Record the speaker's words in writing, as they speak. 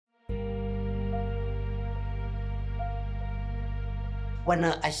When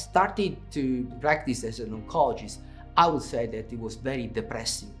I started to practice as an oncologist, I would say that it was very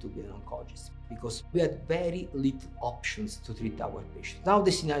depressing to be an oncologist because we had very little options to treat our patients. Now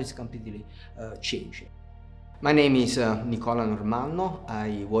the scenario is completely changing. My name is Nicola Normanno.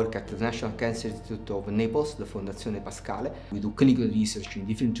 I work at the National Cancer Institute of Naples, the Fondazione Pascale. We do clinical research in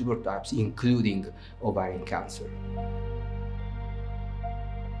different tumor types, including ovarian cancer.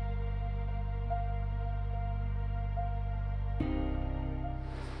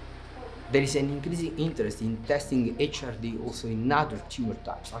 There is an increasing interest in testing HRD also in other tumor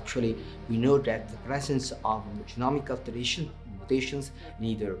types. Actually, we know that the presence of genomic alteration, mutations in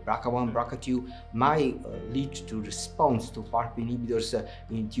either BRCA1, BRCA2 might lead to response to PARP inhibitors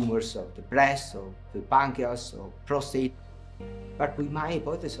in tumors of the breast, of the pancreas, or prostate. But we might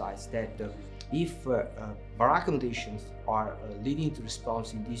hypothesize that if BRCA mutations are leading to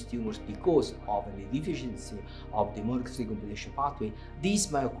response in these tumors because of a deficiency of the homologous recombination pathway, this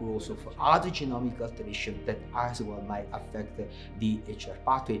might occur also for other genomic alterations that as well might affect the HR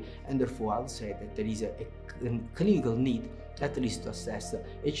pathway, and therefore I would say that there is a clinical need at least to assess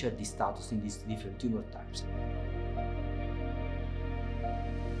HRD status in these different tumor types.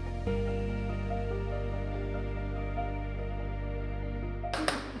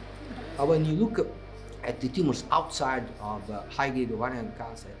 When you look at the tumors outside of high-grade ovarian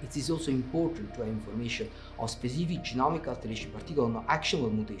cancer, it is also important to have information of specific genomic alteration, particularly on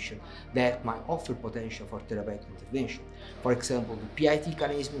actionable mutation that might offer potential for therapeutic intervention. For example, the PIT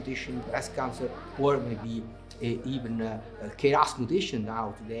kinase mutation in breast cancer, or maybe even KRAS mutation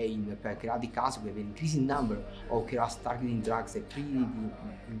now today in pancreatic cancer. We have an increasing number of KRAS targeting drugs that pretty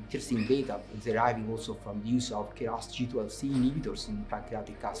interesting data deriving also from the use of KRAS G12C inhibitors in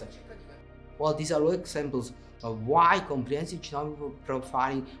pancreatic cancer. Well, these are all examples of why comprehensive genomic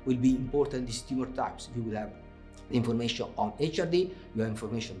profiling will be important in these tumor types. You will have information on HRD, you have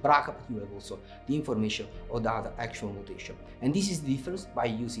information on BRCA, but you have also the information on the other actionable mutation. And this is the difference by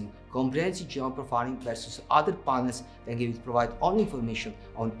using comprehensive genomic profiling versus other panels that will provide only information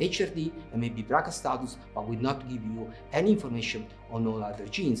on HRD and maybe BRCA status, but will not give you any information on all other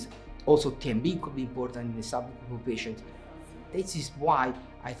genes. Also, TMB could be important in a subgroup of patients. This is why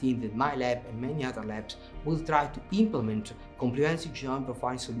I think that my lab and many other labs will try to implement comprehensive genomic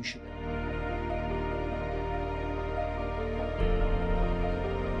profiling solution.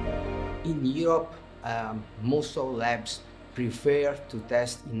 In Europe, most of labs prefer to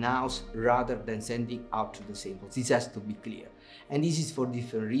test in-house rather than sending out to the samples. This has to be clear. And this is for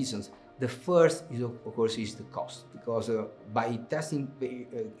different reasons. The first is, of course, is the cost, because by testing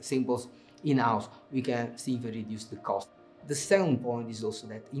samples in-house, we can significantly reduce the cost. The second point is also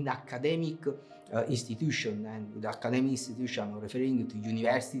that in academic institution, and with academic institution, I'm referring to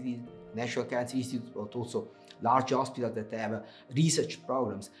universities, National Cancer Institute, but also large hospitals that have research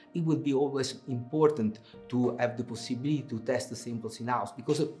programs, it would be always important to have the possibility to test the samples in-house,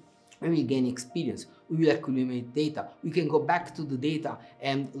 because when we gain experience, we will accumulate data. We can go back to the data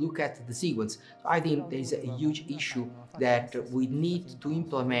and look at the sequence. So I think there is a huge issue that we need to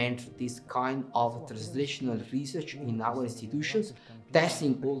implement this kind of translational research in our institutions,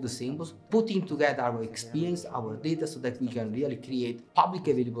 testing all the samples, putting together our experience, our data, so that we can really create public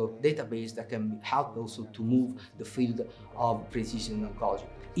available database that can help also to move the field of precision oncology.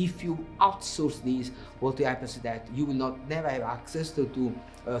 If you outsource this, what happens is that you will never have access to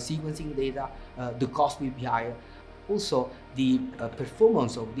sequencing data, the cost will be higher. Also, the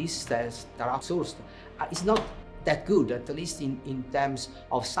performance of these tests that are outsourced is not that good, at least in terms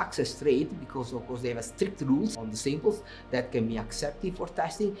of success rate, because of course they have strict rules on the samples that can be accepted for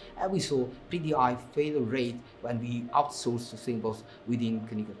testing, and we saw pretty high failure rate when we outsource the samples within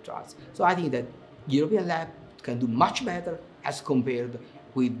clinical trials. So I think that European lab can do much better as compared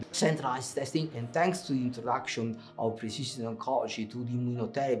with centralized testing, and thanks to the introduction of precision oncology, to the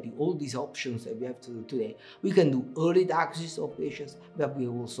immunotherapy, all these options that we have to do today, we can do early diagnosis of patients, but we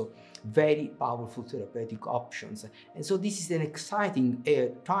have also very powerful therapeutic options. And so this is an exciting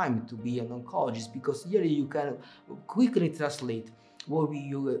time to be an oncologist, because here you can quickly translate what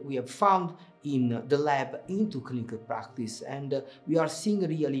we have found in the lab into clinical practice, and we are seeing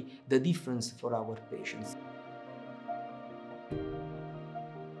really the difference for our patients.